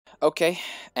Okay,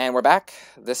 and we're back,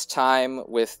 this time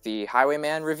with the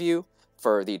Highwayman review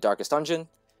for the Darkest Dungeon.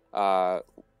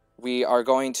 We are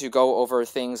going to go over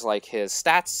things like his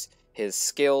stats, his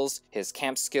skills, his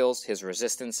camp skills, his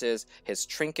resistances, his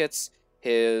trinkets,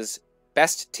 his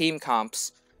best team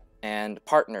comps, and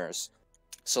partners.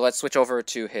 So let's switch over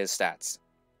to his stats.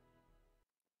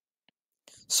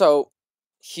 So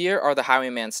here are the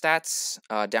Highwayman stats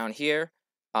down here.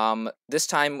 This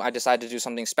time I decided to do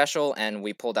something special, and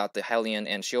we pulled out the Hellion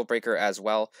and Shieldbreaker as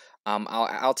well.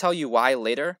 I'll tell you why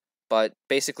later, but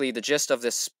basically the gist of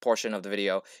this portion of the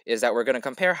video is that we're going to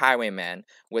compare Highwayman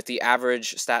with the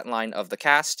average stat line of the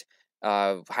cast.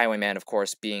 Highwayman, of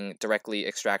course, being directly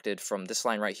extracted from this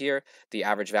line right here, the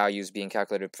average values being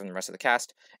calculated from the rest of the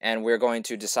cast, and we're going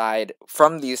to decide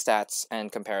from these stats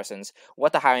and comparisons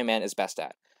what the Highwayman is best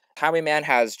at. Highwayman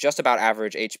has just about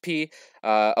average HP,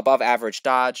 above average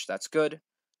dodge, that's good,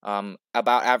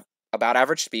 about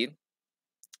average speed,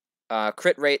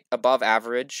 crit rate above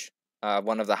average,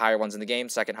 one of the higher ones in the game,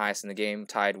 second highest in the game,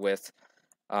 tied with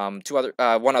one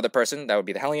other person, that would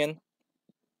be the Hellion.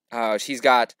 She's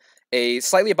got a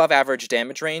slightly above average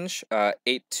damage range,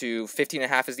 8 to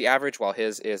 15.5 is the average, while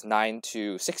his is 9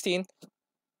 to 16.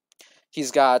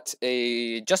 He's got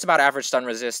a just about average stun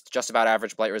resist, just about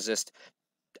average blight resist,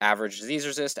 average disease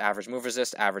resist, average move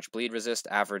resist, average bleed resist,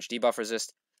 average debuff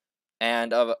resist,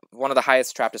 and one of the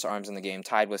highest trap disarms in the game,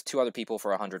 tied with two other people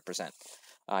for 100%.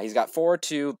 He's got 4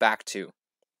 to back 2.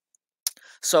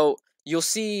 So you'll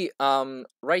see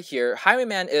right here,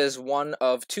 Highwayman is one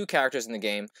of two characters in the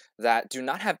game that do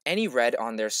not have any red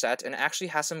on their set and actually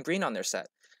has some green on their set.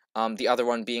 The other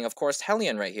one being, of course,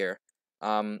 Hellion right here.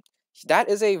 That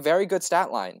is a very good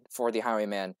stat line for the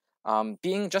Highwayman.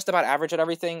 Being just about average at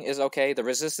everything is okay. The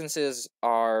resistances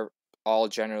are all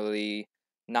generally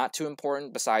not too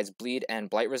important besides bleed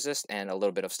and blight resist and a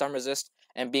little bit of stun resist,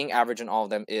 and being average in all of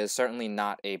them is certainly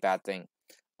not a bad thing.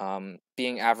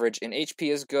 Being average in HP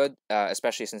is good,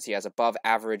 especially since he has above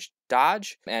average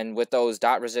dodge, and with those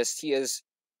dot resists, he is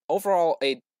overall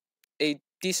a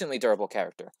decently durable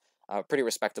character, pretty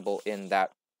respectable in that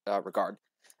regard.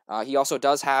 He also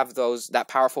does have that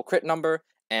powerful crit number,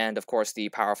 and of course the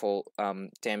powerful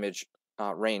damage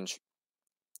range.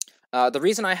 The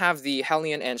reason I have the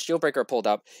Hellion and Shieldbreaker pulled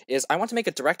up is I want to make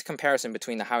a direct comparison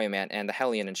between the Highwayman and the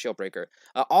Hellion and Shieldbreaker.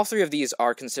 All three of these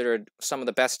are considered some of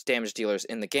the best damage dealers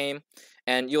in the game,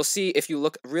 and you'll see if you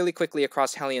look really quickly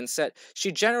across Hellion's set,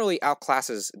 she generally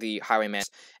outclasses the Highwayman,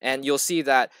 and you'll see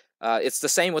that it's the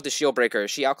same with the Shieldbreaker.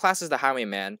 She outclasses the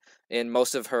Highwayman in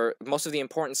most of the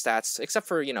important stats, except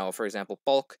for, for example,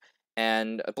 bulk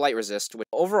and blight resist.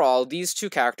 Overall, these two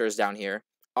characters down here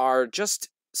are just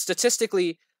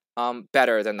statistically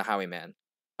better than the Highwayman.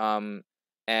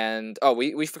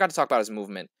 We forgot to talk about his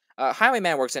movement.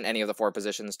 Highwayman works in any of the 4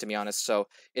 positions, to be honest, so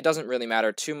it doesn't really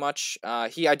matter too much.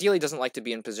 He ideally doesn't like to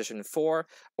be in position 4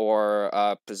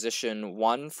 or position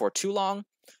 1 for too long.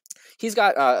 He's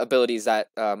got abilities that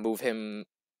move him,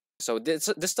 so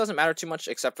this doesn't matter too much,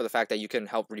 except for the fact that you can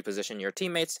help reposition your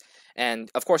teammates, and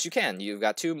of course you can. You've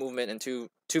got 2 movement and two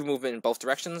movement in both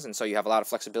directions, and so you have a lot of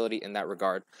flexibility in that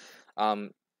regard.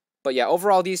 But yeah,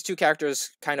 overall, these two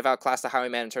characters kind of outclass the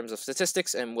Highwayman in terms of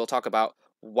statistics, and we'll talk about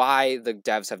why the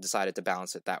devs have decided to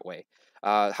balance it that way.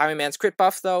 Highwayman's crit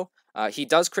buff, though, he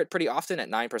does crit pretty often at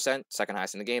 9%, second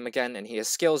highest in the game again, and his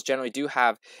skills generally do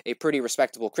have a pretty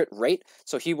respectable crit rate,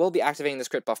 so he will be activating this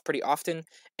crit buff pretty often,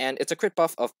 and it's a crit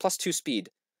buff of +2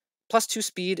 speed. +2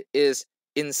 speed is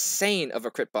insane of a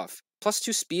crit buff.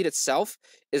 +2 speed itself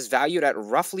is valued at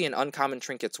roughly an uncommon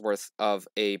trinket's worth of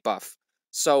a buff.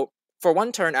 So for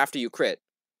one turn after you crit,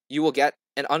 you will get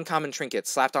an uncommon trinket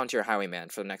slapped onto your Highwayman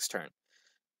for the next turn.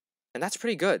 And that's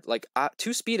pretty good. Like,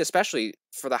 2 speed, especially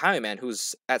for the Highwayman,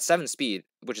 who's at 7 speed,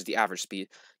 which is the average speed,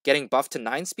 getting buffed to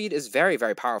 9 speed is very,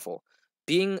 very powerful.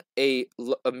 Being a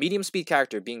medium speed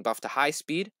character being buffed to high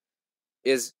speed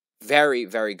is very,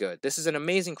 very good. This is an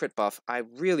amazing crit buff. I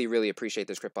really, really appreciate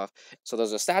this crit buff. So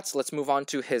those are stats. Let's move on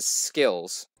to his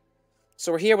skills.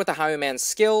 So we're here with the Highwayman's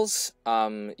skills.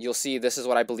 You'll see this is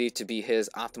what I believe to be his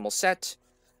optimal set,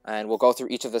 and we'll go through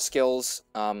each of the skills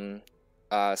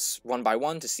one by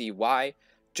one to see why.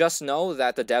 Just know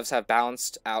that the devs have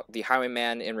balanced out the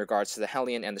Highwayman in regards to the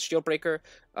Hellion and the Shieldbreaker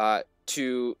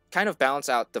to kind of balance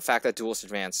out the fact that Duelist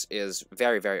Advance is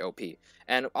very, very OP.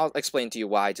 And I'll explain to you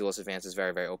why Duelist Advance is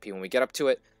very, very OP when we get up to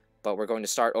it, but we're going to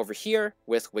start over here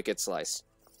with Wicked Slice.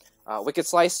 Wicked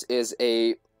Slice is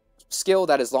a skill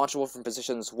that is launchable from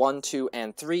positions 1, 2,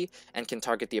 and 3, and can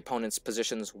target the opponent's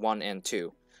positions 1 and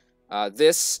 2.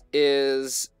 This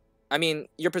is, I mean,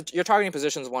 you're targeting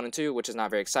positions 1 and 2, which is not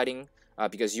very exciting,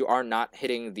 because you are not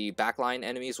hitting the backline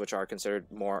enemies, which are considered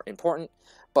more important.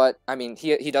 But I mean,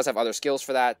 he does have other skills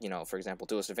for that. You know, for example,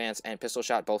 Duelist Advance and Pistol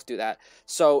Shot both do that.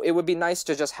 So it would be nice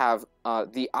to just have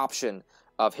the option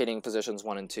of hitting positions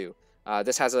 1 and 2.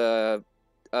 This has a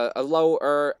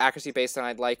lower accuracy base than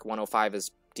I'd like. 105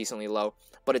 is decently low,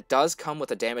 but it does come with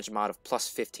a damage mod of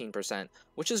plus 15%,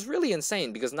 which is really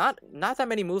insane because not that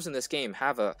many moves in this game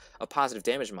have a positive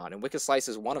damage mod, and Wicked Slice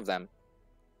is one of them.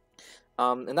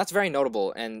 And that's very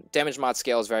notable, and damage mod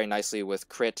scales very nicely with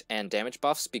crit and damage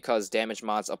buffs because damage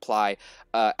mods apply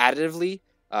additively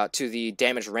to the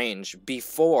damage range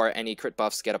before any crit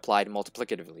buffs get applied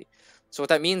multiplicatively. So what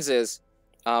that means is,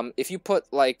 if you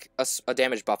put like a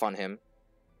damage buff on him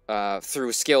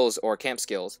through skills or camp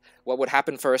skills, what would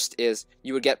happen first is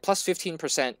you would get plus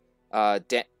 15%, a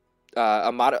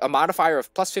modifier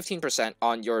of plus 15%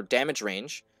 on your damage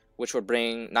range, which would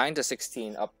bring 9 to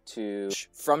 16 up to,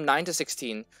 from 9 to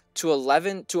 16 to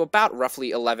 11 to about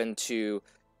roughly 11 to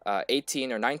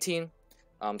 18 or 19,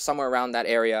 somewhere around that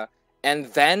area. And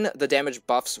then the damage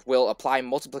buffs will apply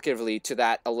multiplicatively to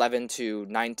that 11 to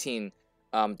 19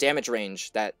 damage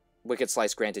range that Wicked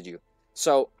Slice granted you.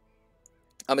 So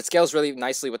it scales really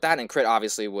nicely with that, and crit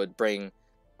obviously would bring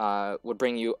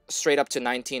you straight up to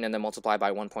 19 and then multiply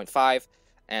by 1.5.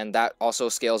 And that also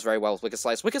scales very well with Wicked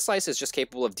Slice. Wicked Slice is just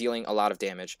capable of dealing a lot of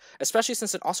damage, especially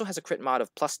since it also has a crit mod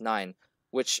of plus 9,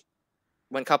 which,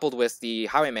 when coupled with the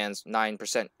Highwayman's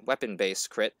 9% weapon base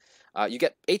crit, you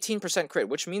get 18% crit,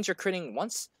 which means you're critting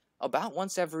about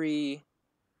once every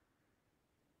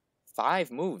 5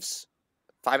 moves,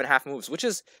 5.5 moves, which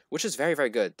is very, very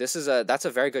good. That's a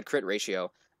very good crit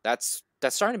ratio. That's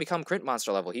starting to become crit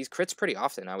monster level. He crits pretty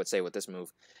often, I would say, with this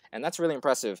move, and that's really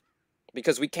impressive,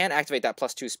 because we can activate that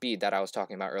plus 2 speed that I was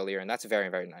talking about earlier, and that's very,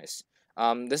 very nice.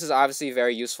 This is obviously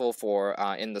very useful for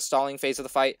in the stalling phase of the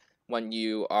fight, when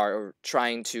you are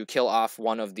trying to kill off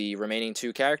one of the remaining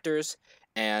 2 characters,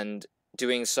 and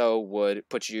doing so would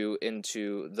put you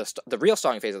into the real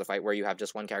stalling phase of the fight, where you have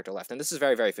just 1 character left. And this is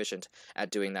very, very efficient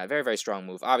at doing that. Very, very strong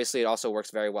move. Obviously, it also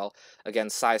works very well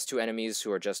against size 2 enemies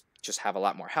who are just have a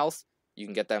lot more health. You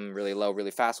can get them really low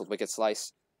really fast with Wicked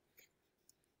Slice.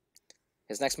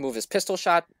 His next move is Pistol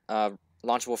Shot,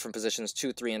 launchable from positions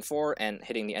 2, 3, and 4, and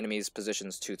hitting the enemy's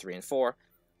positions 2, 3, and 4.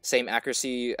 Same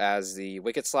accuracy as the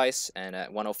Wicked Slice, and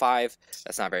at 105,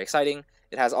 that's not very exciting.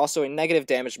 It has also a negative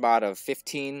damage mod of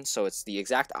 15, so it's the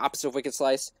exact opposite of Wicked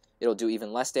Slice. It'll do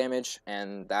even less damage,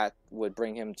 and that would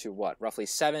bring him to, what, roughly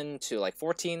 7 to like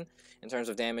 14 in terms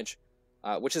of damage,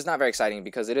 which is not very exciting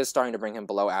because it is starting to bring him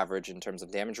below average in terms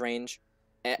of damage range.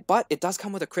 But it does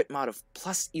come with a crit mod of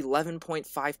plus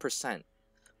 11.5%.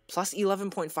 Plus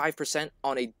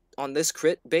 11.5% on this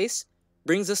crit base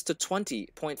brings us to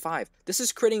 20.5. This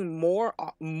is critting more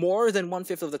than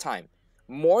 1/5 of the time.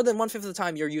 More than 1/5 of the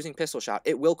time you're using Pistol Shot,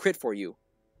 it will crit for you.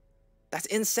 That's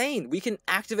insane. We can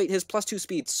activate his plus 2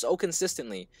 speed so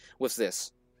consistently with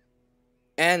this.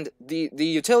 And the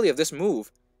utility of this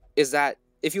move is that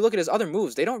if you look at his other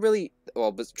moves, they don't really,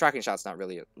 well, but Tracking Shot's not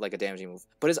really like a damaging move,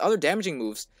 but his other damaging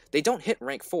moves, they don't hit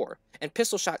rank 4, and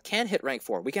Pistol Shot can hit rank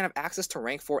 4. We can have access to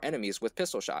rank 4 enemies with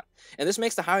Pistol Shot, and this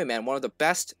makes the Highwayman one of the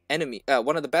best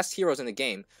heroes in the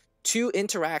game to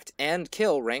interact and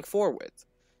kill rank 4 with.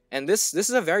 And this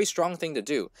is a very strong thing to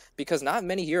do, because not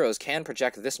many heroes can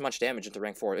project this much damage into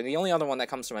rank 4, and the only other one that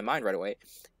comes to my mind right away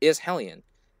is Hellion,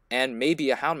 and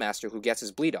maybe a Houndmaster who gets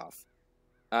his bleed off.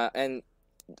 And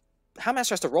Houndmaster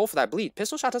has to roll for that bleed.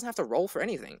 Pistol Shot doesn't have to roll for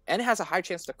anything, and it has a high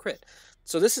chance to crit.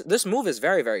 So this move is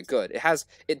very, very good.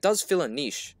 It does fill a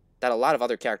niche that a lot of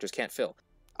other characters can't fill.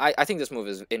 I think this move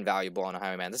is invaluable on a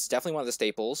Highwayman. This is definitely one of the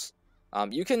staples.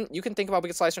 You can think about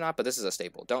Wicked Slice or not, but this is a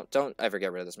staple. Don't ever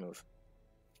get rid of this move.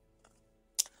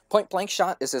 Point Blank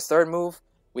Shot is his third move.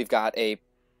 We've got a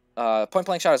Point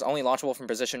Blank Shot is only launchable from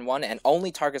position 1 and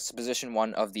only targets position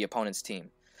 1 of the opponent's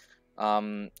team.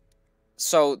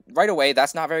 So right away,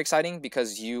 that's not very exciting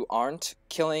because you aren't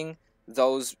killing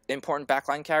those important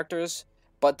backline characters,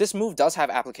 but this move does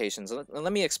have applications.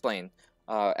 Let me explain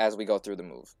as we go through the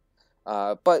move.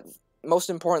 But most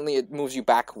importantly, it moves you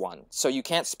back 1, so you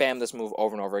can't spam this move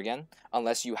over and over again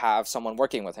unless you have someone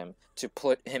working with him to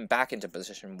put him back into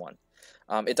position 1.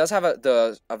 It does have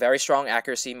a very strong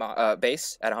accuracy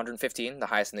base at 115, the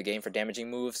highest in the game for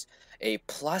damaging moves, a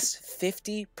plus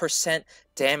 50%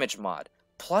 damage mod.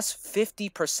 Plus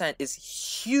 50% is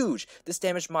huge. This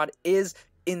damage mod is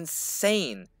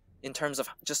insane in terms of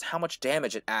just how much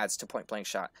damage it adds to Point Blank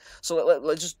Shot. So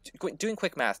let's just doing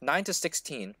quick math. 9 to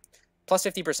 16 plus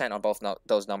 50% on both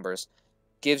those numbers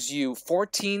gives you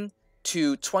 14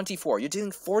 to 24. You're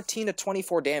dealing 14 to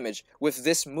 24 damage with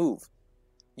this move.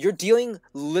 You're dealing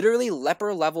literally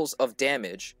leper levels of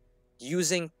damage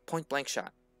using point blank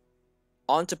shot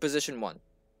onto position 1.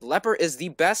 Leper is the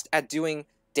best at doing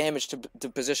damage to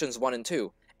positions 1 and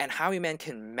 2, and Highwayman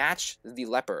can match the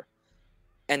leper.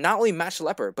 And not only match the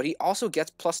leper, but he also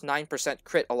gets plus 9%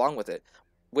 crit along with it,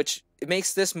 which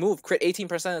makes this move crit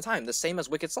 18% of the time, the same as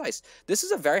Wicked Slice. This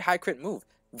is a very high crit move.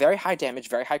 Very high damage,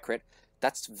 very high crit.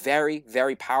 That's very,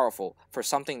 very powerful for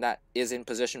something that is in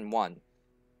position 1.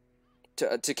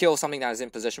 To kill something that is in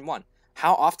position 1.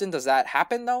 How often does that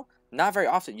happen, though? Not very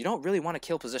often. You don't really want to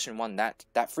kill position 1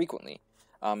 that frequently.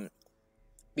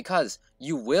 Because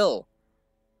you will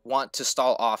want to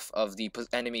stall off of the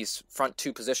enemy's front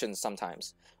 2 positions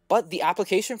sometimes. But the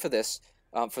application for this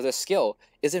skill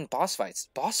is in boss fights.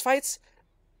 Boss fights,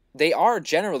 they are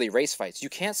generally race fights. You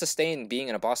can't sustain being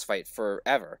in a boss fight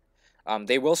forever.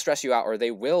 They will stress you out, or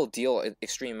they will deal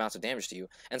extreme amounts of damage to you.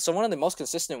 And so one of the most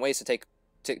consistent ways to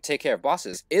take care of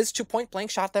bosses is to point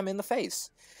blank shot them in the face.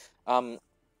 And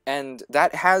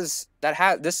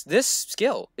this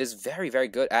skill is very, very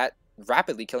good at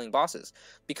rapidly killing bosses,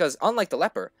 because unlike the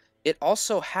leper, it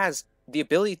also has the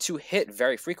ability to hit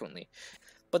very frequently.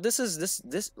 But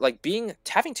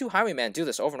having 2 Highwayman do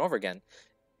this over and over again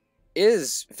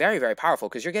is very, very powerful,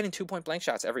 because you're getting 2 point blank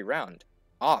shots every round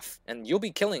off, and you'll be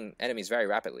killing enemies very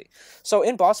rapidly. So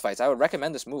in boss fights, I would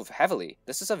recommend this move heavily.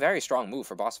 This is a very strong move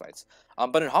for boss fights.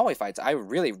 But in hallway fights, I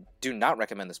really do not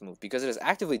recommend this move, because it is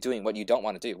actively doing what you don't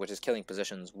want to do, which is killing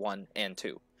positions 1 and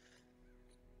 2.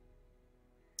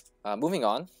 Moving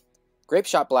on, Grape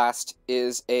Shot Blast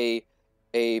is an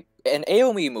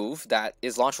AoE move that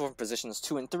is launchable from positions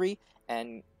 2 and 3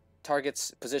 and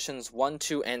targets positions 1,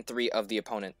 2, and 3 of the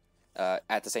opponent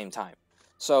at the same time.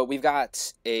 So we've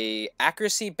got a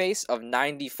accuracy base of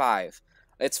 95.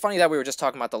 It's funny that we were just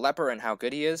talking about the leper and how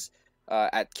good he is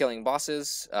at killing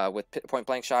bosses with point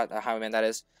blank shot, Highwayman that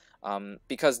is,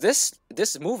 because this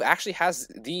move actually has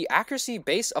the accuracy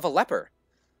base of a leper.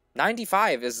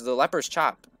 95 is the leper's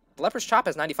chop. The leper's chop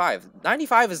has 95.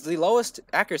 95 is the lowest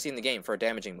accuracy in the game for a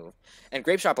damaging move, and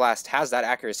Grape Shot Blast has that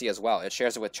accuracy as well. It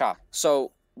shares it with chop.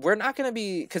 So we're not going to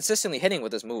be consistently hitting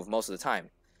with this move most of the time.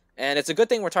 And it's a good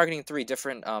thing we're targeting 3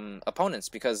 different opponents,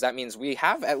 because that means we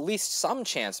have at least some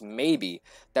chance, maybe,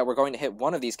 that we're going to hit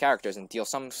one of these characters and deal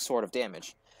some sort of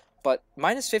damage. But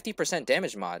minus 50%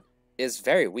 damage mod is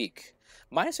very weak.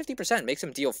 Minus 50% makes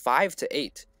him deal 5 to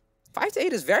 8. 5 to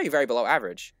 8 is very, very below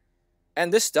average.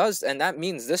 And that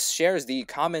means this shares the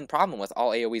common problem with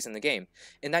all AoEs in the game,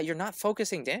 in that you're not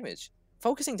focusing damage.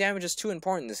 Focusing damage is too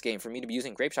important in this game for me to be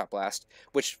using Grape Shot Blast,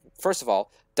 which, first of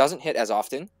all, doesn't hit as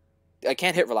often. I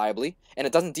can't hit reliably, and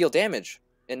it doesn't deal damage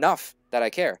enough that I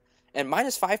care. And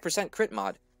minus 5% crit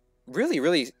mod really,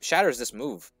 really shatters this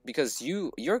move, because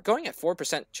you're going at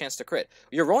 4% chance to crit.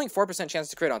 You're rolling 4% chance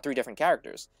to crit on 3 different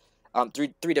characters,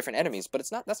 three different enemies, but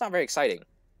that's not very exciting.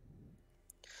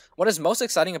 What is most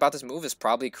exciting about this move is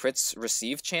probably crit's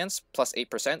received chance plus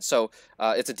 8%. So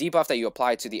it's a debuff that you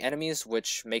apply to the enemies,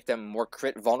 which make them more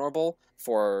crit vulnerable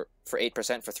for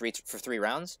 8% for 3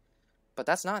 rounds. But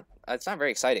it's not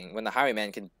very exciting when the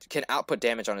Highwayman can output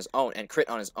damage on his own and crit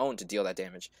on his own to deal that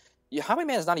damage.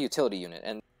 Highwayman is not a utility unit,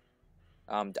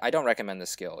 and I don't recommend this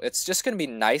skill. It's just going to be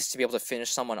nice to be able to finish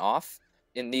someone off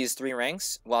in these 3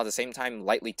 ranks, while at the same time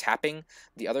lightly tapping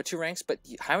the other 2 ranks, but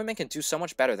Highwayman can do so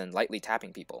much better than lightly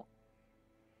tapping people.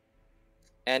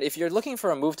 And if you're looking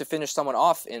for a move to finish someone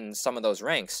off in some of those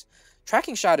ranks,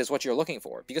 Tracking Shot is what you're looking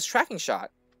for, because Tracking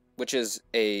Shot, which is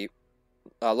a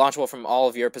launchable from all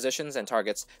of your positions and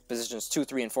targets positions 2,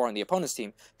 3, and 4 on the opponent's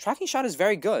team, Tracking Shot is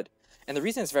very good. And the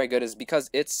reason it's very good is because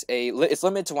it's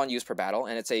limited to 1 use per battle,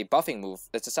 and it's a buffing move.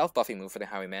 It's a self-buffing move for the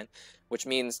Highwayman, which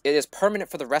means it is permanent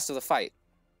for the rest of the fight.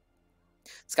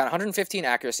 It's got 115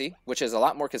 accuracy, which is a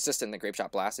lot more consistent than Grape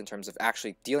Shot Blast in terms of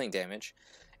actually dealing damage.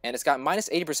 And it's got minus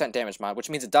 80% damage mod,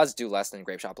 which means it does do less than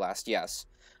Grape Shot Blast, yes.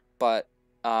 But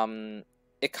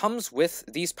it comes with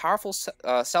these powerful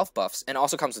self buffs, and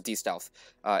also comes with de-stealth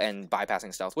and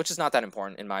bypassing stealth, which is not that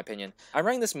important in my opinion. I'm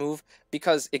running this move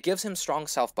because it gives him strong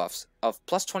self buffs of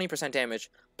plus 20% damage,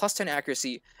 plus 10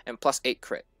 accuracy, and plus 8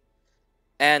 crit.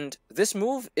 And this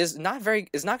move is not going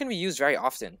to be used very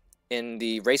often in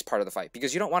the race part of the fight,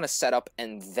 because you don't want to set up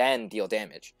and then deal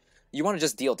damage. You want to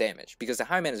just deal damage, because the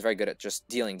Highwayman is very good at just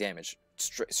dealing damage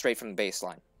straight from the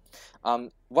baseline.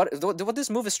 What this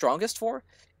move is strongest for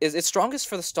is it's strongest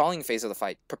for the stalling phase of the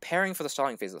fight, preparing for the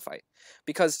stalling phase of the fight.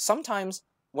 Because sometimes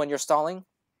when you're stalling,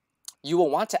 you will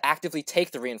want to actively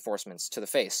take the reinforcements to the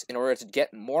face in order to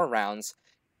get more rounds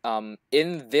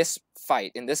in this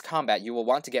fight, in this combat. You will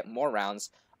want to get more rounds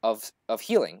of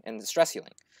healing and stress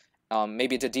healing.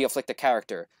 Maybe to de-afflict the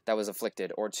character that was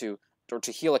afflicted, or to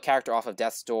to heal a character off of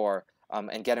death's door,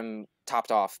 and get him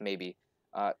topped off maybe.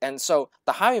 And so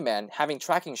the Highwayman having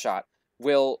tracking shot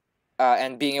will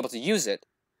and being able to use it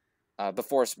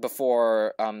before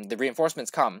the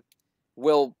reinforcements come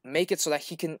will make it so that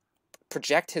he can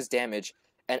project his damage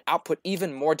and output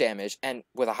even more damage and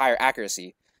with a higher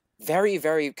accuracy very,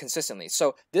 very consistently.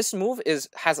 So this move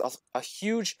has a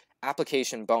huge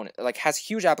application bonus, like has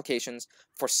huge applications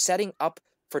for setting up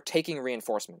for taking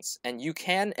reinforcements. And you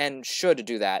can and should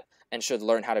do that and should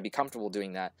learn how to be comfortable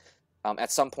doing that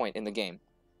at some point in the game.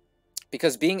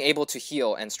 Because being able to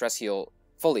heal and stress heal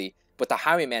fully with the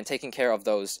Highwayman taking care of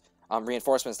those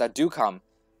reinforcements that do come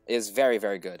is very,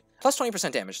 very good. Plus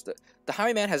 20% damage. The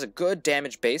Highwayman has a good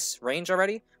damage base range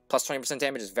already. Plus 20%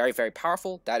 damage is very, very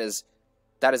powerful. That is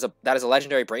a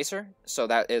legendary bracer. So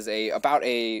that is about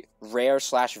a rare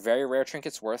 / very rare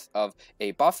trinket's worth of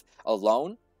a buff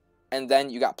alone. And then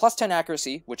you got plus 10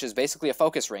 accuracy, which is basically a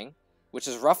focus ring, which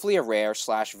is roughly a rare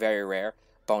 / very rare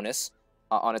bonus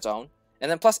on its own. And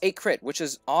then plus 8 crit, which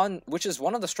is one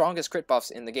of the strongest crit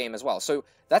buffs in the game as well. So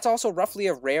that's also roughly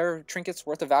a rare trinket's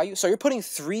worth of value. So you're putting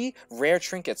 3 rare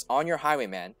trinkets on your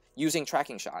Highwayman using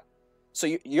tracking shot.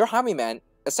 So your Highwayman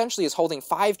essentially is holding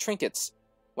 5 trinkets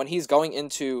when he's going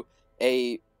into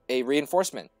a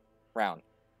reinforcement round.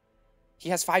 He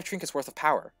has 5 trinkets worth of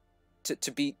power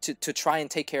to try and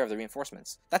take care of the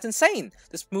reinforcements. That's insane.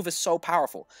 This move is so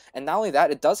powerful. And not only that,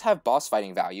 it does have boss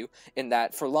fighting value in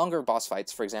that for longer boss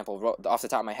fights, for example, off the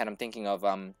top of my head, I'm thinking of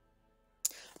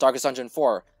Darkest Dungeon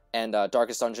 4 and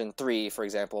Darkest Dungeon 3, for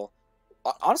example.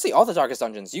 Honestly, all the Darkest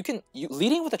Dungeons,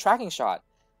 leading with a tracking shot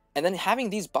and then having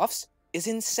these buffs is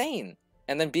insane.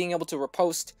 And then being able to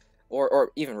riposte,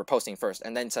 or even riposting first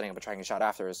and then setting up a tracking shot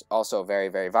after is also very,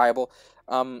 very viable.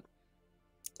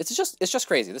 It's just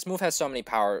crazy. This move has so many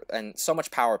power and so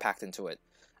much power packed into it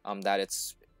that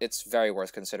it's very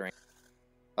worth considering.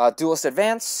 Duelist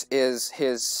Advance is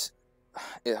his.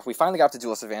 We finally got to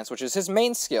Duelist Advance, which is his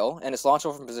main skill, and it's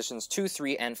launchable from positions 2,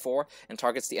 3, and 4, and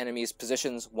targets the enemy's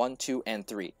positions 1, 2, and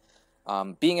 3.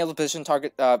 Being able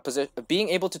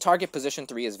to target position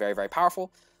 3 is very, very powerful.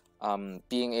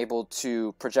 Being able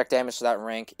to project damage to that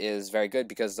rank is very good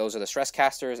because those are the stress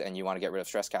casters and you want to get rid of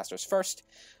stress casters first.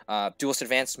 Duelist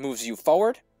Advance moves you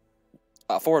forward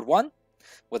 1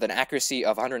 with an accuracy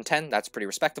of 110. That's pretty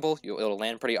respectable. It'll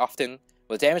land pretty often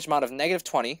with a damage mod of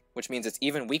 -20, which means it's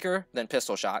even weaker than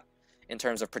Pistol Shot in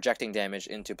terms of projecting damage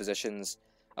into position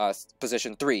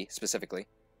 3 specifically.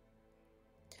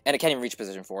 And it can't even reach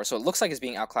position 4, so it looks like it's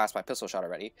being outclassed by Pistol Shot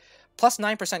already. Plus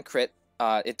 9% crit.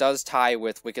 It does tie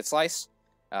with Wicked Slice.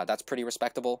 That's pretty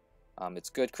respectable. It's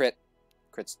good crit.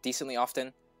 Crits decently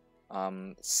often.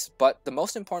 But the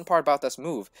most important part about this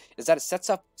move is that it sets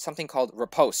up something called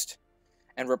Riposte.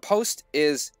 And Riposte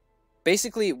is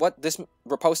basically what this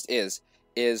Riposte is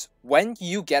when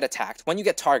you get attacked, when you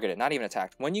get targeted, not even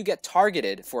attacked, when you get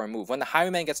targeted for a move, when the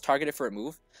Highwayman gets targeted for a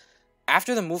move,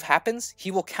 after the move happens,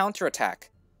 he will counterattack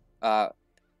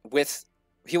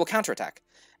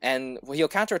and he'll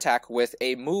counterattack with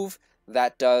a move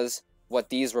that does what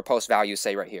these riposte values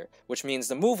say right here, which means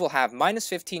the move will have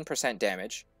 -15%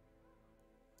 damage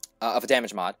of a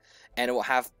damage mod, and it will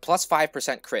have plus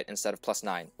 5% crit instead of plus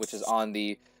 9, which is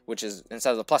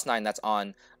instead of the plus 9 that's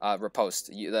on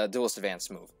riposte, the Duelist Advance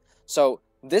move. So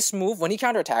this move, when he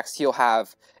counterattacks, he'll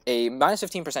have a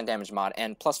 -15% damage mod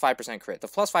and plus 5% crit. The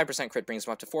plus 5% crit brings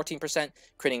him up to 14%.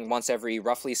 Critting once every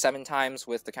roughly 7 times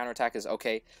with the counterattack is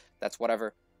okay. That's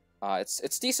whatever.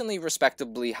 It's decently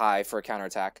respectably high for a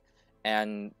counterattack,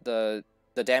 and the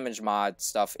damage mod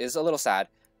stuff is a little sad.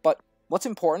 But what's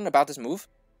important about this move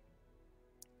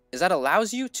is that it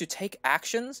allows you to take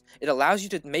actions. It allows you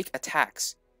to make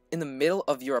attacks in the middle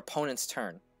of your opponent's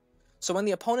turn. So when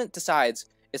the opponent decides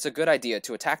it's a good idea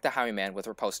to attack the Highwayman with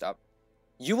riposte up,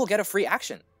 you will get a free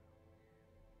action.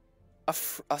 A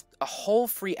whole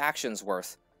free action's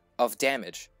worth of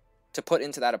damage to put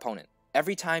into that opponent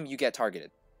every time you get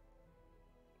targeted.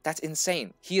 That's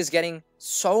insane. He is getting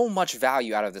so much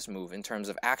value out of this move in terms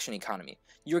of action economy.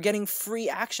 You're getting free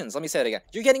actions. Let me say it again.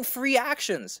 You're getting free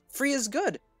actions. Free is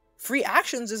good. Free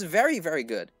actions is very, very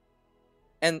good.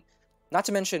 And not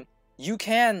to mention, you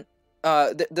can...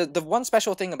 the one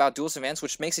special thing about Duelist Advance,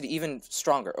 which makes it even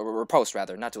stronger, or Riposte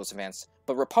rather, not Duelist Advance,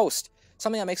 but Riposte,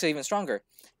 something that makes it even stronger,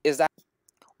 is that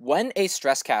when a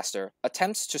stress caster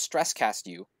attempts to stress cast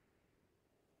you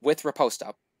with Riposte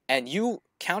up, and you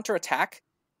counterattack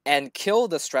and kill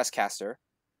the stress caster,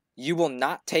 you will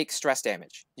not take stress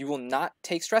damage. You will not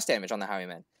take stress damage on the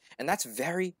Highwayman. And that's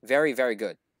very, very, very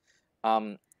good.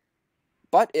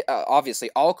 But obviously,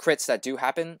 all crits that do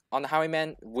happen on the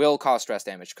Highwayman will cause stress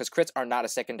damage, because crits are not a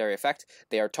secondary effect.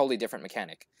 They are a totally different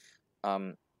mechanic.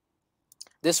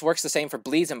 This works the same for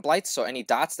bleeds and blights, so any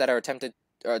dots that are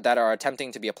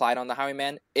attempting to be applied on the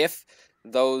Highwayman, if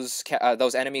those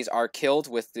enemies are killed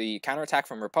with the counterattack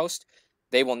from Riposte,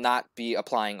 they will not be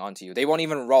applying onto you. They won't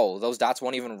even roll. Those dots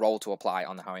won't even roll to apply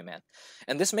on the Highwayman.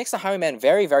 And this makes the Highwayman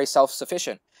very, very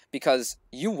self-sufficient, because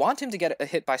you want him to get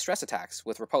hit by stress attacks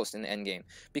with Riposte in the endgame,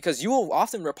 because you will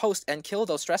often Riposte and kill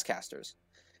those stress casters.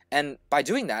 And by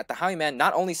doing that, the Highwayman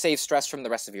not only saves stress from the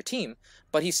rest of your team,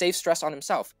 but he saves stress on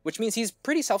himself, which means he's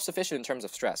pretty self-sufficient in terms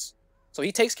of stress. So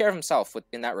he takes care of himself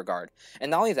in that regard.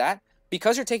 And not only that,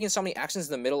 because you're taking so many actions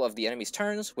in the middle of the enemy's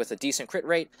turns with a decent crit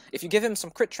rate, if you give him some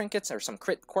crit trinkets or some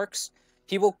crit quirks,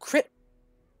 he will crit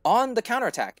on the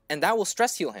counterattack, and that will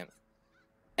stress heal him.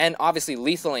 And obviously,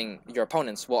 lethaling your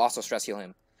opponents will also stress heal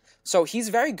him. So he's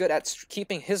very good at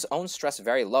keeping his own stress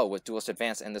very low with Duelist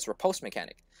Advance and this Riposte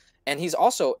mechanic. And he's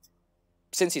also,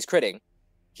 since he's critting,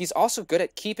 he's also good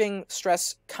at keeping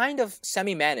stress kind of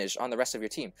semi-managed on the rest of your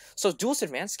team. So Duelist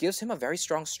Advance gives him a very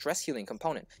strong stress healing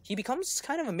component. He becomes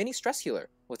kind of a mini stress healer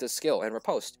with his skill and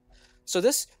Riposte. So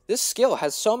this skill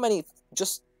has so many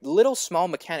just little small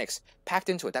mechanics packed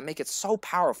into it that make it so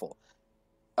powerful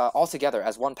all together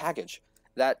as one package,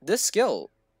 that this skill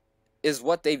is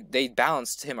what they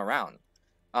balanced him around.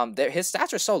 His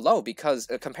stats are so low because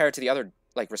compared to the other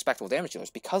respectable damage dealers,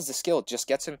 because the skill just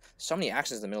gets him so many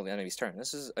actions in the middle of the enemy's turn.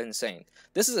 This is insane.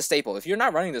 This is a staple. If you're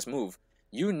not running this move,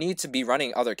 you need to be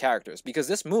running other characters, because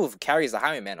this move carries the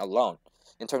Highwayman alone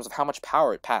in terms of how much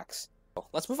power it packs.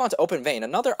 Let's move on to Open Vein,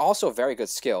 another also very good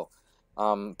skill.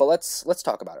 But let's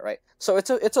talk about it, right? So it's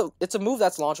a move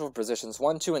that's launchable for positions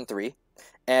 1, 2, and 3,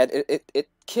 and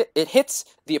it hits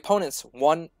the opponent's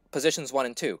positions 1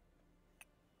 and 2.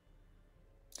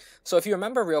 So if you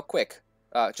remember real quick,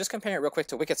 just comparing it real quick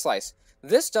to Wicked Slice,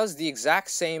 this does the exact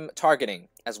same targeting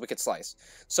as Wicked Slice.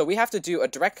 So we have to do a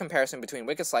direct comparison between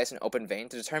Wicked Slice and Open Vein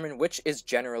to determine which is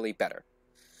generally better.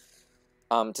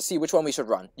 To see which one we should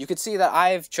run. You could see that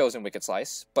I've chosen Wicked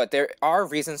Slice, but there are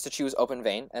reasons to choose Open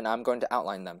Vein, and I'm going to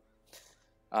outline them.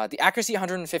 The accuracy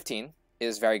 115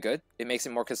 is very good. It makes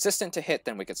it more consistent to hit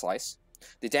than Wicked Slice.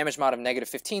 The damage mod of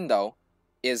 -15, though,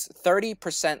 is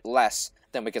 30% less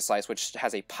than Wicked Slice, which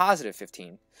has a positive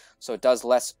 15. So it does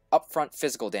less upfront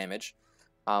physical damage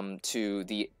to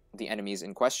the enemies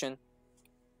in question.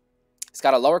 It's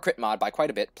got a lower crit mod by quite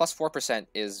a bit. Plus 4%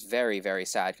 is very, very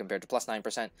sad compared to plus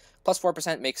 9%. Plus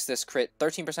 4% makes this crit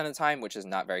 13% of the time, which is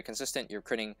not very consistent. You're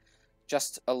critting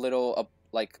just a little,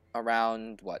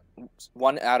 around, what,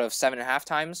 1 out of 7.5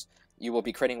 times you will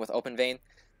be critting with Open Vein.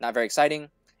 Not very exciting.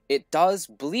 It does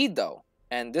bleed, though,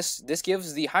 and this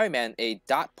gives the Highwayman a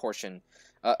dot portion,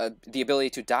 the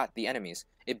ability to dot the enemies.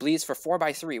 It bleeds for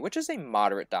 4x3, which is a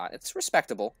moderate dot. It's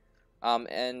respectable.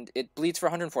 And it bleeds for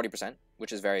 140%,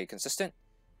 which is very consistent,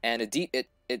 and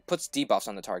it puts debuffs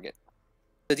on the target.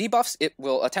 The debuffs it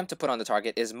will attempt to put on the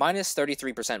target is minus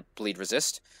 33% bleed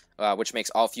resist, which makes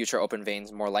all future Open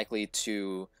Veins more likely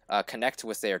to connect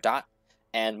with their dot,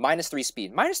 and minus 3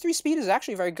 speed. Minus 3 speed is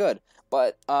actually very good,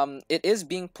 but it is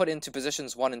being put into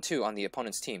positions 1 and 2 on the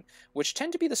opponent's team, which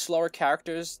tend to be the slower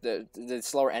characters, the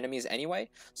slower enemies anyway,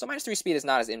 so minus 3 speed is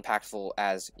not as impactful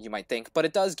as you might think, but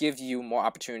it does give you more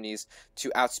opportunities to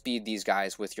outspeed these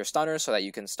guys with your stunners so that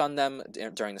you can stun them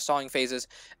during the stalling phases.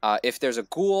 If there's a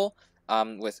ghoul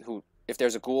in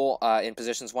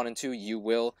positions 1 and 2, you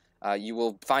will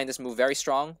find this move very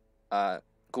strong.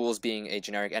 Ghouls being a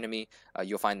generic enemy,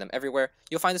 you'll find them everywhere.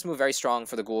 You'll find this move very strong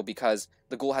for the ghoul because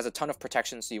the ghoul has a ton of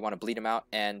protection, so you want to bleed him out,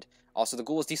 and also the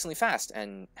ghoul is decently fast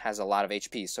and has a lot of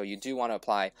HP, so you do want to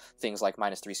apply things like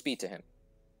minus 3 speed to him.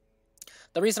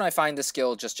 The reason I find this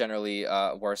skill just generally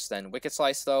worse than Wicked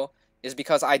Slice, though, is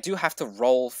because I do have to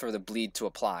roll for the bleed to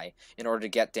apply in order to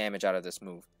get damage out of this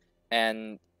move.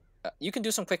 And you can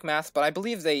do some quick math, but I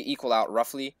believe they equal out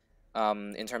roughly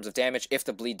in terms of damage if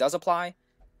the bleed does apply.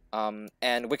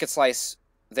 And Wicked Slice,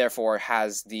 therefore,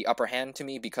 has the upper hand to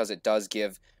me because it does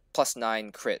give plus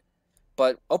 9 crit.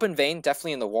 But Open Vein,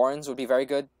 definitely in the Warrens, would be very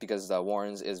good because the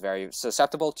Warrens is very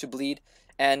susceptible to bleed.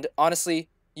 And honestly,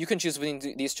 you can choose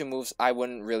between these two moves. I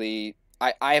wouldn't really...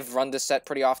 I've run this set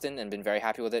pretty often and been very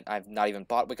happy with it. I've not even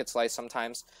bought Wicked Slice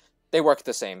sometimes. They work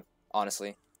the same,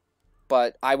 honestly.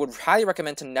 But I would highly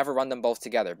recommend to never run them both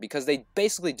together because they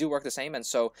basically do work the same. And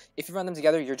so if you run them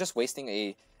together, you're just wasting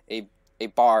a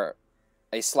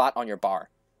slot on your bar.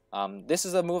 This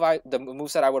is the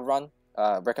moveset I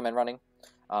would recommend running.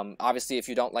 Obviously, if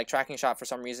you don't like Tracking Shot for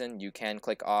some reason, you can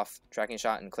click off Tracking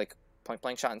Shot and click Point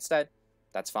Blank Shot instead.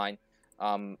 That's fine.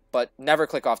 But never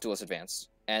click off Duelist Advance.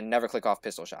 and never click off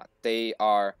Pistol Shot. They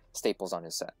are staples on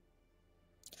his set.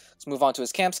 Let's move on to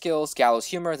his camp skills. Gallows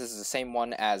Humor. This is the same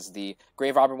one as the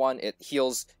Grave Robber one. It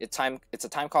heals. It's a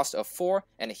time cost of 4,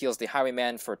 and it heals the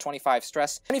Highwayman for 25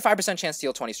 stress, 25% chance to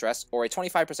heal 20 stress, or a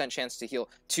 25% chance to heal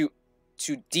to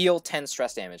deal 10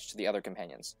 stress damage to the other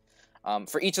companions.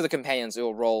 For each of the companions, it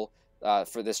will roll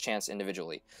for this chance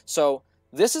individually. So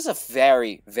this is a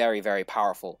very, very, very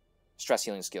powerful stress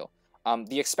healing skill.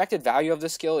 The expected value of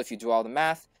this skill, if you do all the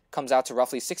math, comes out to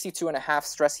roughly 62.5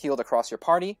 stress healed across your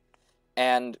party,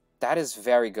 and that is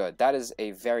very good. That is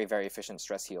a very, very efficient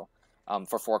stress heal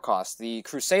for 4 costs. The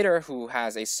Crusader, who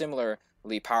has a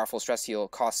similarly powerful stress heal,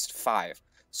 costs 5.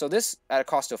 So this, at a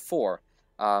cost of 4,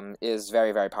 is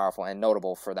very, very powerful and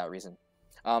notable for that reason.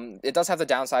 It does have the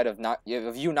downside of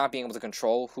you not being able to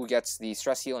control who gets the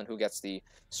stress heal and who gets the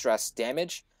stress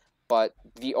damage, but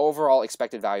the overall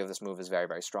expected value of this move is very,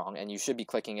 very strong, and you should be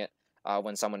clicking it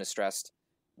when someone is stressed,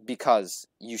 because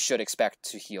you should expect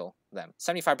to heal them.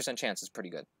 75% chance is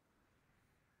pretty good.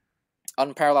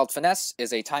 Unparalleled Finesse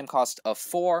is a time cost of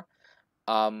 4.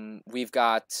 We've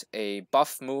got a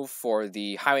buff move for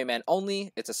the Highwayman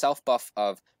only. It's a self buff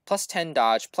of plus 10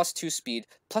 dodge, plus 2 speed,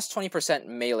 plus 20%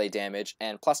 melee damage,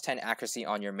 and plus 10 accuracy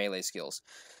on your melee skills.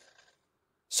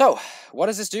 So, what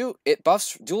does this do? It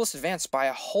buffs Duelist Advance by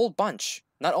a whole bunch.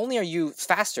 Not only are you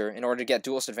faster in order to get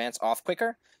Duelist Advance off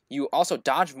quicker, you also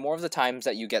dodge more of the times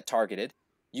that you get targeted.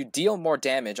 You deal more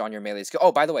damage on your melee skill.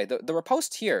 Oh, by the way, the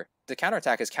riposte here, the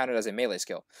counterattack is counted as a melee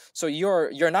skill. So you're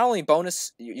not only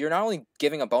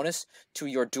giving a bonus to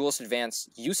your Duelist Advance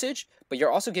usage, but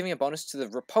you're also giving a bonus to the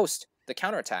riposte, the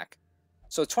counterattack.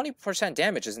 So 20%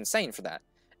 damage is insane for that.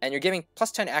 And you're giving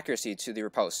plus 10 accuracy to the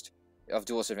riposte of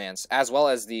Duelist Advance, as well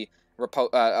as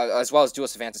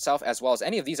Duelist Advance itself, as well as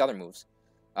any of these other moves.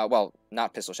 Well,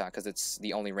 not Pistol Shot, because it's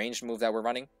the only ranged move that we're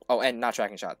running. Oh, and not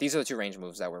Tracking Shot. These are the 2 ranged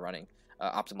moves that we're running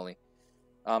optimally.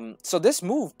 So this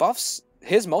move buffs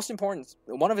his most important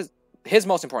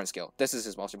skill. This is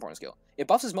his most important skill. It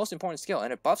buffs his most important skill,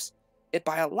 and it buffs it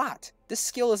by a lot. This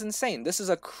skill is insane. This is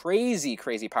a crazy,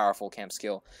 crazy powerful camp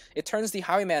skill. It turns the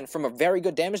Highwayman from a very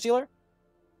good damage dealer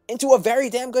into a very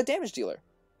damn good damage dealer.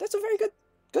 That's a very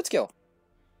good skill.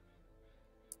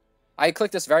 I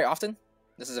click this very often.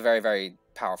 This is a very, very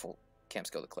powerful camp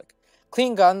skill to click.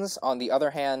 Clean Guns, on the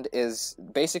other hand, is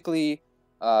basically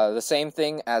the same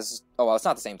thing as... Oh, well, it's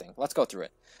not the same thing. Let's go through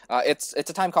it. It's a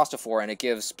time cost of 4, and it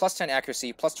gives plus 10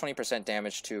 accuracy, plus 20%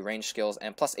 damage to ranged skills,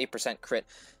 and plus 8% crit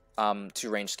to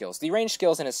ranged skills. The ranged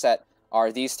skills in his set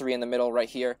are these 3 in the middle right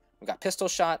here. We've got Pistol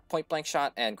Shot, Point Blank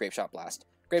Shot, and Grape Shot Blast.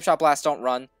 Grape Shot Blast don't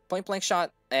run. Point Blank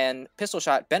Shot and Pistol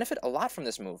Shot benefit a lot from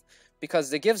this move,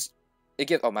 because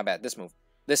oh, my bad,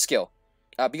 this skill.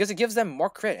 Because it gives them more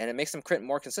crit, and it makes them crit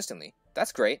more consistently.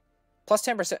 That's great. Plus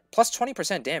 10%, plus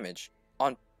 20% damage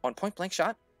on Point Blank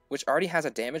Shot, which already has a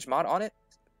damage mod on it,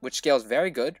 which scales very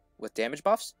good with damage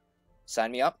buffs.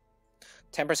 Sign me up.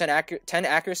 10%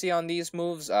 accuracy on these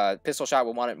moves. Pistol Shot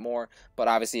will want it more, but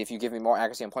obviously if you give me more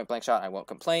accuracy on Point Blank Shot, I won't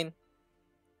complain.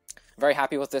 Very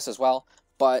happy with this as well,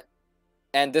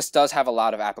 and this does have a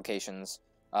lot of applications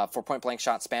for Point Blank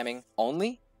Shot spamming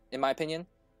only, in my opinion.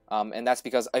 And that's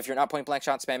because if you're not Point Blank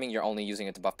Shot spamming, you're only using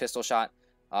it to buff Pistol Shot.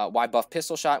 Why buff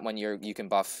Pistol Shot when you can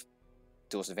buff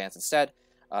Duelist Advance instead?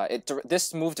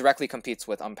 This move directly competes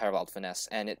with Unparalleled Finesse,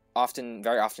 and it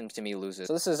very often to me loses.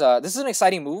 So this is an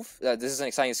exciting move. This is an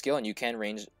exciting skill, and you can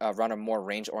run a more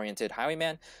range-oriented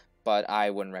Highwayman, but I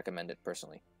wouldn't recommend it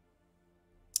personally.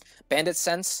 Bandit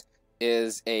Sense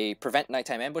is a prevent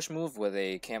nighttime ambush move with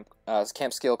a camp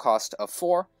skill cost of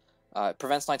 4. It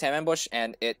prevents nighttime ambush,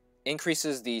 and it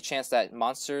increases the chance that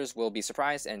monsters will be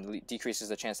surprised and decreases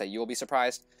the chance that you will be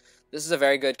surprised. This is a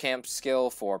very good camp skill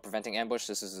for preventing ambush.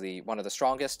 This is one of the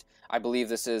strongest. I believe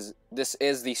this is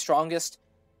the strongest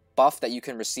buff that you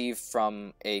can receive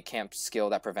from a camp skill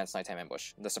that prevents nighttime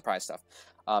ambush, the surprise stuff.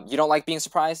 You don't like being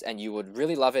surprised, and you would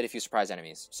really love it if you surprise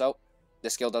enemies. So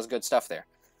this skill does good stuff there.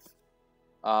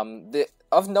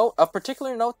 Of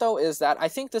particular note, though, is that I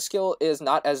think the skill is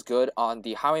not as good on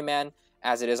the Highwayman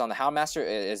as it is on the Houndmaster.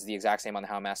 It is the exact same on the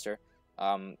Houndmaster,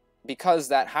 because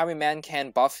that Highwayman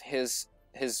can buff his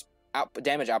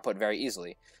damage output very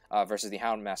easily versus the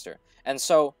Houndmaster. And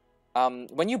so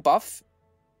when you buff,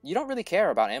 you don't really care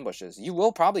about ambushes. You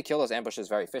will probably kill those ambushes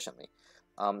very efficiently.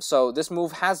 So this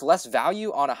move has less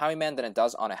value on a Highwayman than it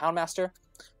does on a Houndmaster,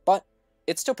 but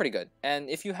it's still pretty good. And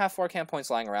if you have 4 camp points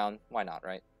lying around, why not,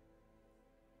 right?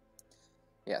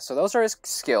 Yeah, so those are his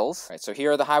skills. Right, so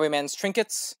here are the Highwayman's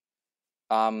trinkets.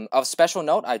 Of special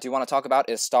note, I do want to talk about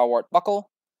is Stalwart Buckle.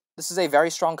 This is a very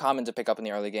strong common to pick up in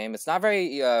the early game. It's not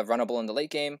very runnable in the late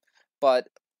game, but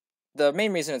The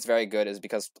main reason it's very good is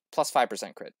because plus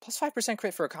 5% crit. Plus 5%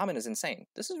 crit for a common is insane.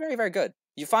 This is very, very good.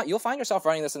 You'll find yourself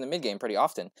running this in the mid game pretty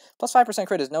often. Plus 5%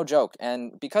 crit is no joke,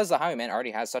 and because the Highwayman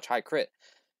already has such high crit,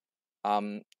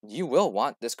 you will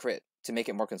want this crit to make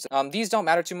it more consistent. These don't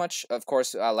matter too much, of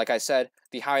course. Like I said,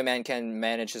 the Highwayman can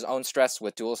manage his own stress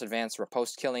with Duelist Advance,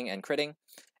 Riposte killing, and critting.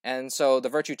 And so the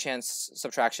Virtue Chance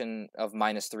subtraction of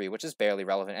 -3, which is barely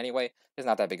relevant anyway, is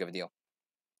not that big of a deal.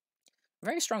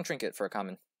 Very strong trinket for a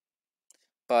common.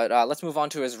 But let's move on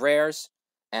to his rares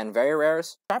and very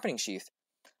rares. Sharpening Sheath.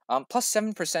 Plus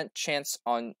 7% chance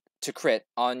to crit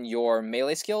on your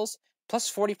melee skills, plus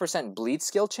 40% bleed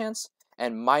skill chance,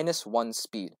 and -1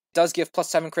 speed. It does give plus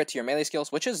 7 crit to your melee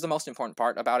skills, which is the most important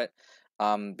part about it,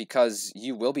 because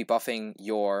you will be buffing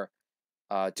your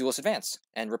Duelist Advance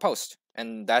and Riposte,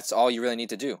 and that's all you really need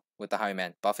to do with the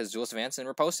Highwayman. Buff his Duelist Advance and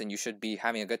Riposte, and you should be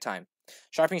having a good time.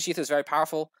 Sharpening Sheath is very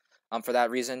powerful for that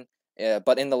reason.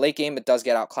 But in the late game, it does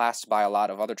get outclassed by a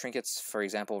lot of other trinkets. For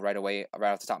example, right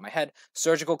off the top of my head,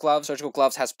 Surgical Gloves. Surgical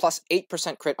Gloves has plus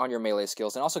 8% crit on your melee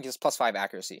skills and also gives plus 5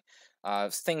 accuracy.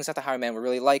 Things that the Highwayman would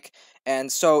really like.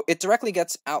 And so it directly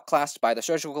gets outclassed by the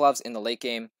Surgical Gloves in the late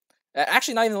game.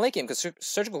 Actually, not even the late game, because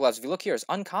Surgical Gloves, if you look here, is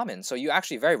uncommon. So you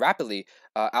actually very rapidly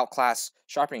outclass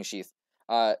Sharpening Sheath.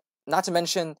 Not to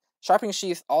mention, Sharpening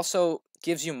Sheath also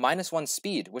gives you -1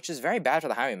 speed, which is very bad for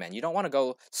the Highwayman. You don't want to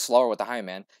go slower with the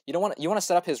Highwayman. You want to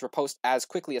set up his riposte as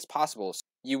quickly as possible. So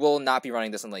you will not be running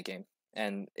this in late game,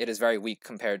 and it is very weak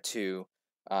compared to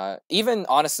even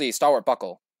honestly Stalwart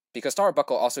Buckle, because Stalwart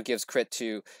Buckle also gives crit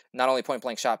to not only point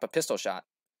blank shot but pistol shot,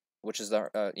 which is the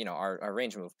our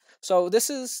range move. So this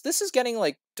is getting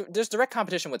like there's direct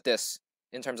competition with this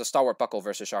in terms of Stalwart Buckle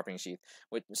versus Sharpening Sheath.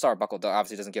 Which Stalwart Buckle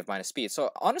obviously doesn't give -speed.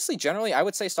 So honestly, generally, I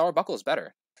would say Stalwart Buckle is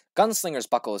better. Gunslinger's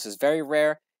Buckle is very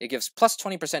rare. It gives plus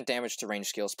 20% damage to range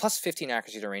skills, plus 15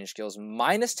 accuracy to range skills,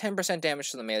 -10% damage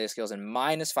to the melee skills, and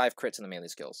 -5 crit to the melee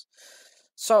skills.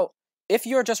 So if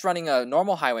you're just running a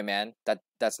normal Highwayman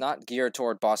that's not geared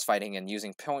toward boss fighting and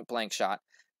using point blank shot,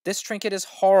 this trinket is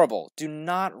horrible. Do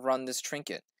not run this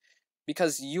trinket,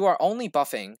 because you are only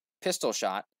buffing pistol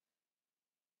shot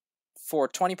for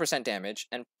 20% damage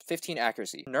and 15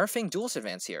 accuracy. Nerfing Duelist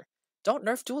Advance here. Don't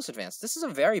nerf Duelist Advance. This is a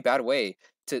very bad way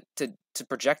to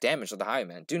project damage with the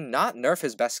Highwayman. Do not nerf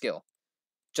his best skill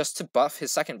just to buff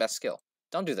his second best skill.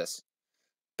 Don't do this.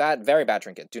 Very bad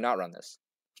trinket. Do not run this.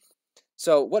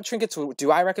 So what trinkets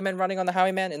do I recommend running on the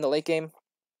Highwayman in the late game?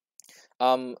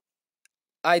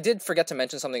 I did forget to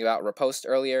mention something about Riposte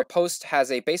earlier. Riposte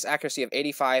has a base accuracy of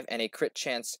 85 and a crit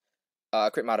chance,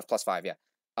 crit mod of plus 5, yeah.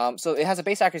 So it has a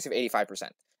base accuracy of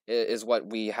 85%, is what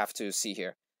we have to see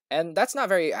here. And that's not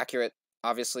very accurate,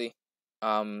 obviously.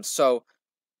 So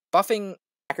buffing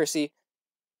accuracy,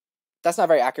 that's not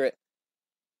very accurate.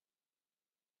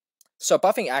 So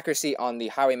buffing accuracy on the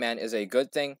Highwayman is a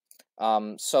good thing.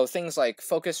 So things like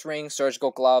Focus Ring,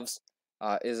 Surgical Gloves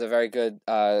is a very good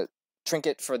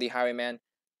trinket for the Highwayman.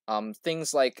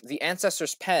 Things like the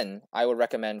Ancestor's Pen, I would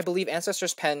recommend. I believe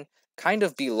Ancestor's Pen kind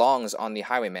of belongs on the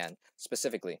Highwayman,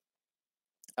 specifically.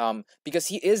 Because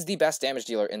he is the best damage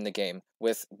dealer in the game,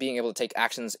 with being able to take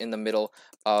actions in the middle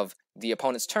of the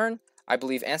opponent's turn. I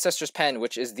believe Ancestor's Pen,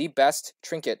 which is the best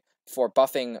trinket for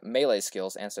buffing melee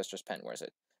skills. Ancestor's Pen, where is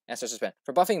it? Ancestor's Pen.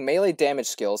 For buffing melee damage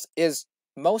skills is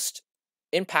most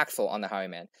impactful on the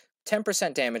Highwayman.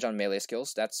 10% damage on melee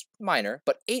skills, that's minor,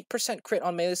 but 8% crit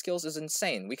on melee skills is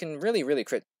insane. We can really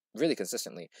crit really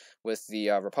consistently with the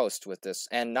Riposte with this,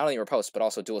 and not only Riposte, but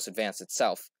also Duelist Advance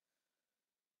itself.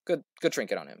 Good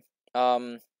trinket on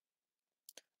him.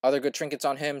 Other good trinkets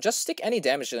on him, just stick any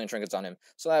damage dealing trinkets on him.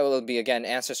 So that will be, again,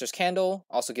 Ancestor's Candle,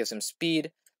 also gives him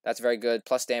speed. That's very good.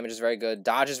 Plus damage is very good.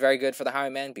 Dodge is very good for the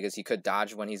Highwayman, because he could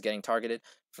dodge when he's getting targeted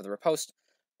for the Riposte.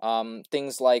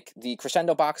 Things like the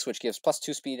Crescendo Box, which gives plus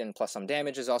 2 speed and plus some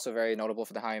damage, is also very notable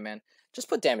for the Highwayman. Just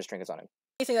put damage trinkets on him.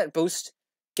 Anything that boosts,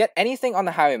 get anything on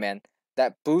the Highwayman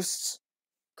that boosts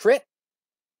crit,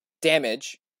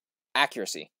 damage,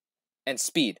 accuracy, and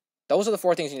speed. Those are the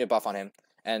 4 things you need to buff on him.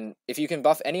 And if you can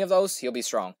buff any of those, he'll be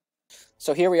strong.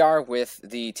 So here we are with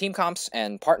the team comps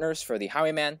and partners for the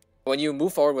Highwayman. When you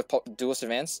move forward with Duelist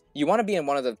Advance, you want to be in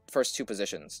one of the first 2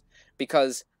 positions,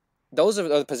 because those are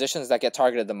the positions that get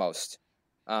targeted the most.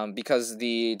 Because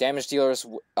the damage dealers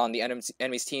on the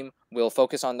enemy's team will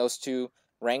focus on those 2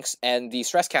 ranks, and the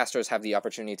stress casters have the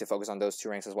opportunity to focus on those 2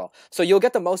 ranks as well. So you'll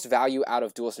get the most value out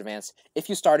of Duelist Advance if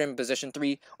you start in position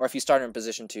 3 or if you start in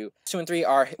position 2. 2 and 3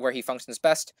 are where he functions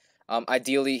best.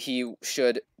 Ideally, he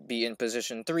should be in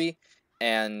position 3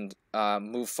 and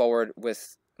move forward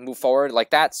like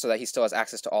that, so that he still has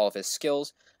access to all of his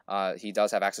skills. He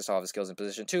does have access to all of his skills in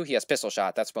position 2. He has pistol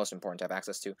shot. That's most important to have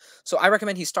access to. So I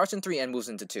recommend he starts in 3 and moves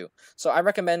into 2. So I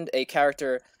recommend a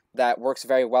character that works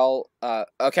very well. A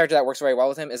character that works very well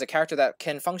with him is a character that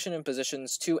can function in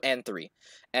positions 2 and 3.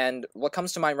 And what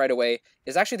comes to mind right away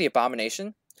is actually the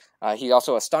Abomination. He's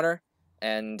also a stunner,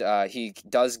 and he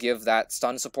does give that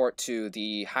stun support to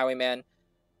the Highwayman.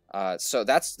 So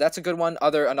that's a good one.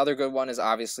 Another good one is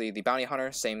obviously the Bounty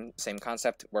Hunter. Same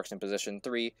concept. Works in position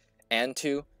 3 and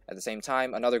 2 at the same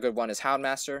time. Another good one is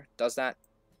Houndmaster. Does that.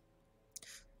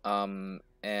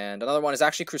 And another one is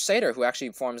actually Crusader, who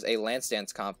actually forms a Lance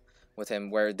Dance comp with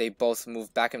him, where they both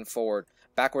move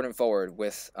backward and forward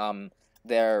with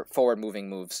their forward moving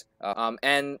moves.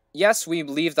 And yes, we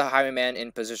leave the Highwayman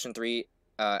in position 3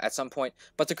 at some point,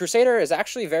 but the Crusader is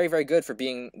actually very, very good for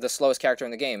being the slowest character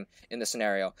in the game in this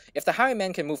scenario. If the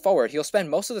Highwayman can move forward, he'll spend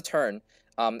most of the turn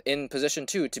in position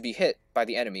 2 to be hit by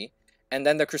the enemy, and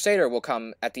then the Crusader will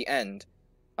come at the end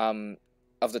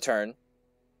of the turn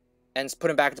and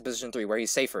put him back into position 3, where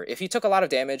he's safer. If he took a lot of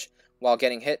damage while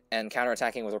getting hit and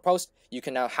counterattacking with riposte, you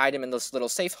can now hide him in this little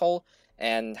safe hole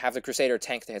and have the Crusader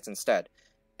tank the hits instead.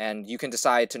 And you can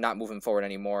decide to not move him forward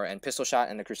anymore, and pistol shot,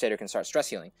 and the Crusader can start stress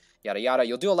healing. Yada yada.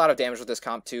 You'll do a lot of damage with this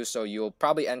comp too, so you'll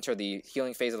probably enter the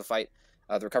healing phase of the fight,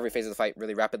 the recovery phase of the fight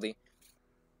really rapidly.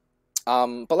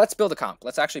 But let's build a comp.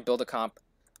 Let's actually build a comp.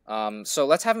 So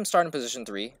let's have him start in position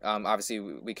 3. Obviously,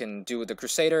 we can do the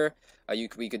Crusader.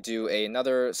 We could do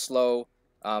another slow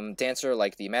dancer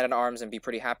like the Man-at-Arms and be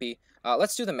pretty happy.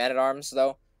 Let's do the Man-at-Arms,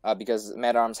 though, because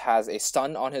Man-at-Arms has a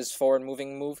stun on his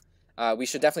forward-moving move. We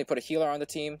should definitely put a healer on the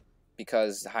team,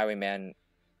 because the Highwayman,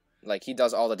 like, he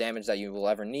does all the damage that you will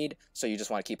ever need, so you just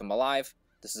want to keep him alive.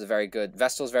 This is a very good...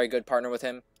 Vestal's very good partner with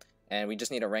him, and we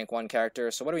just need a rank 1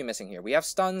 character. So what are we missing here? We have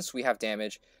stuns, we have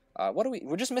damage.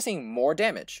 We're just missing more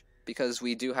damage, because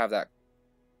we do have that,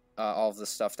 all of the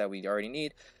stuff that we already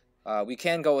need. We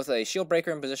can go with a Shield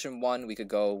Breaker in position 1. We could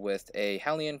go with a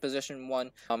Hellion in position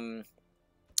 1.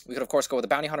 We could, of course, go with a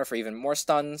Bounty Hunter for even more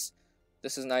stuns.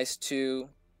 This is nice, too.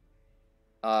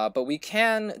 But we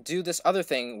can do this other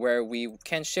thing where we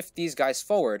can shift these guys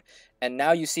forward, and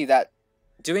now you see that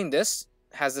doing this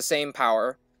has the same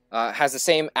power, has the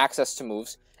same access to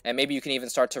moves, and maybe you can even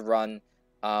start to run...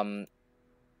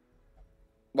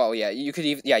 Well, yeah, you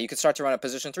could start to run a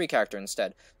position 3 character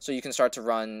instead. So you can start to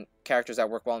run characters that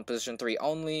work well in position 3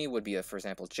 only, would be, for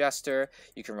example, Jester.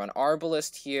 You can run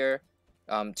Arbalist here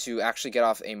to actually get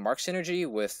off a mark synergy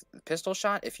with pistol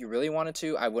shot if you really wanted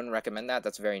to. I wouldn't recommend that.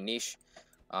 That's very niche.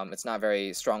 It's not a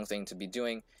very strong thing to be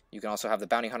doing. You can also have the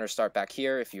Bounty Hunter start back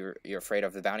here if you're afraid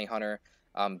of the Bounty Hunter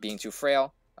being too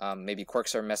frail. Maybe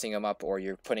quirks are messing him up, or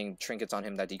you're putting trinkets on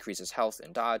him that decreases health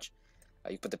and dodge.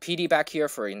 You put the PD back here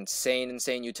for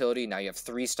insane utility. Now you have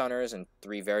 3 stunners and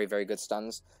 3 very, very good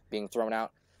stuns being thrown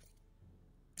out.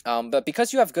 But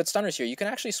because you have good stunners here, you can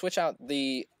actually switch out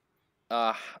the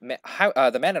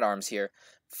Man-at-Arms here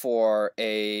for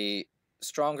a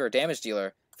stronger damage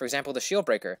dealer. For example, the Shield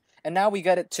Breaker. And now we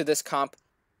get it to this comp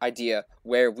idea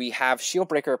where we have Shield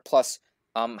Breaker plus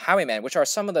Highwayman, which are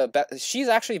some of the best. She's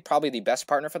actually probably the best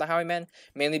partner for the Highwayman,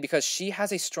 mainly because she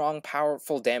has a strong,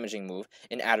 powerful damaging move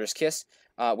in Adder's Kiss,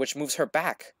 which moves her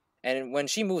back. And when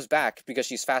she moves back, because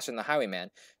she's faster than the Highwayman,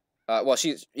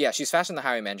 she's faster than the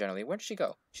Highwayman generally. Where did she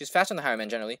go? She's faster than the Highwayman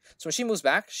generally. So when she moves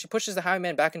back, she pushes the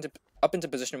Highwayman back up into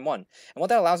position 1. And what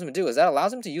that allows him to do is that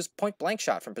allows him to use point blank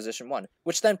shot from position 1,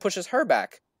 which then pushes her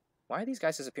back. Why are these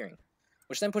guys disappearing?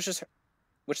 Which then pushes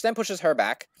her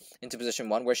back into position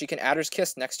 1, where she can Adder's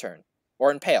Kiss next turn,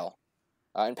 or Impale.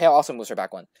 Impale also moves her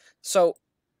back 1. So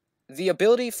the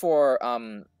ability for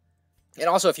and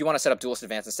also if you want to set up Duelist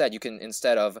Advance instead, you can,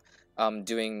 instead of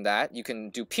doing that, you can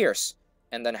do Pierce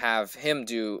and then have him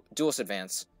do Duelist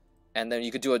Advance, and then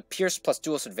you could do a Pierce plus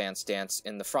Duelist Advance dance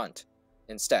in the front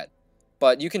instead.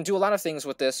 But you can do a lot of things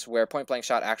with this where point blank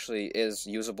shot actually is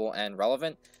usable and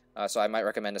relevant. So I might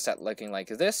recommend a set looking like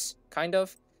this, kind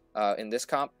of, in this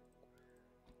comp.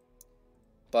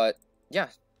 But yeah,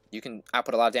 you can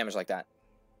output a lot of damage like that.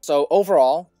 So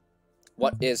overall,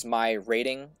 what is my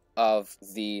rating of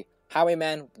the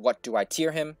Highwayman? What do I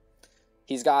tier him?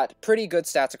 He's got pretty good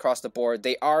stats across the board.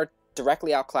 They are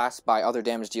directly outclassed by other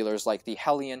damage dealers like the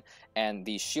Hellion and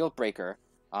the Shield Breaker,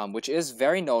 which is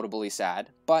very notably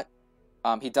sad, but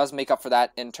he does make up for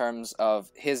that in terms of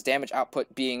his damage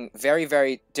output being very,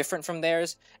 very different from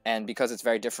theirs, and because it's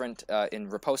very different in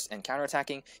riposte and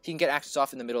counterattacking, he can get access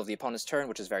off in the middle of the opponent's turn,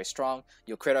 which is very strong.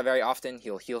 You'll crit very often,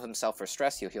 he'll heal himself for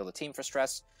stress, he'll heal the team for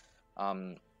stress.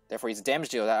 Therefore, he's a damage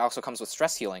dealer that also comes with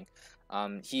stress healing.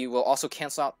 He will also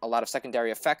cancel out a lot of secondary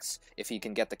effects if he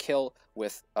can get the kill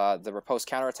with the riposte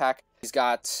counterattack. He's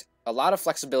got a lot of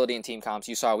flexibility in team comps.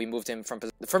 You saw we moved him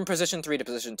from position 3 to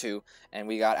position 2, and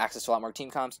we got access to a lot more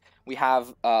team comps. We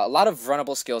have a lot of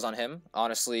runnable skills on him.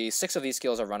 Honestly, 6 of these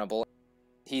skills are runnable.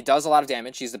 He does a lot of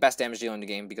damage. He's the best damage dealer in the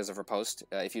game because of riposte.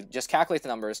 If you just calculate the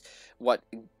numbers,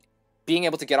 being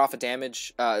able to get off the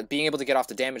damage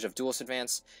of Duelist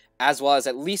Advance, as well as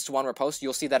at least 1 riposte,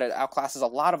 you'll see that it outclasses a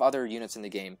lot of other units in the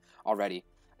game already.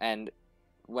 And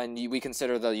when we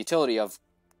consider the utility of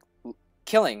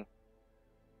killing,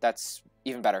 that's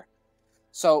even better.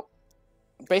 So,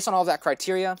 based on all of that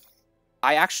criteria,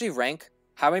 I actually rank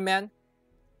Highwayman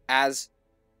as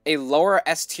a lower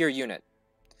S tier unit.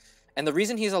 And the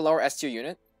reason he's a lower S tier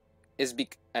unit is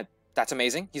that's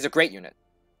amazing. He's a great unit.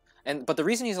 But the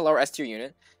reason he's a lower S tier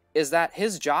unit is that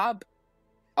his job,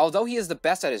 although he is the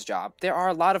best at his job, there are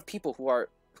a lot of people who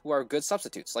are good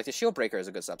substitutes. Like the Shield Breaker is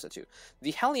a good substitute.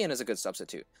 The Hellion is a good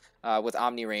substitute with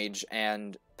Omni Range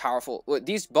and powerful.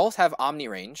 These both have Omni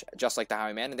Range, just like the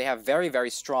Highwayman, and they have very, very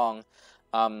strong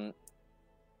damage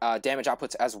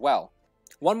outputs as well.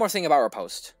 One more thing about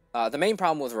riposte. The main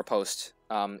problem with riposte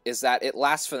is that it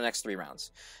lasts for the next 3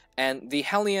 rounds. And the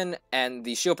Hellion and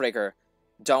the Shield Breaker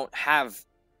don't have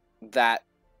that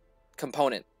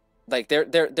component. Like their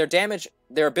damage,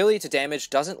 their ability to damage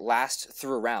doesn't last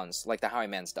through rounds like the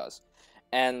Highwayman's does.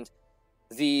 And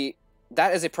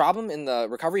that is a problem in the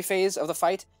recovery phase of the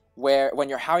fight, where when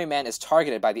your Highwayman is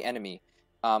targeted by the enemy,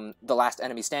 the last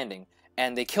enemy standing,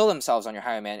 and they kill themselves on your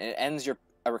Highwayman, and it ends your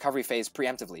recovery phase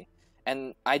preemptively.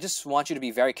 And I just want you to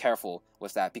be very careful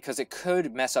with that, because it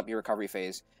could mess up your recovery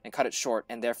phase and cut it short,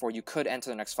 and therefore you could enter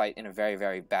the next fight in a very,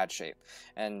 very bad shape.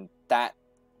 And that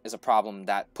is a problem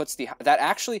that puts that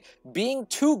actually being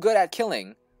too good at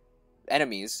killing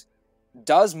enemies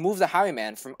does move the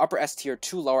Highwayman from upper S tier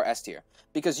to lower S tier,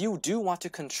 because you do want to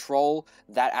control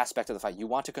that aspect of the fight. You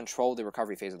want to control the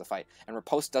recovery phase of the fight, and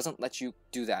riposte doesn't let you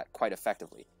do that quite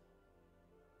effectively.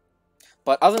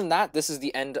 But other than that, this is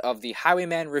the end of the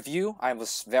Highwayman review. I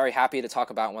was very happy to talk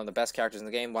about one of the best characters in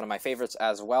the game, one of my favorites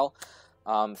as well.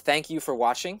 Thank you for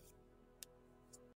watching.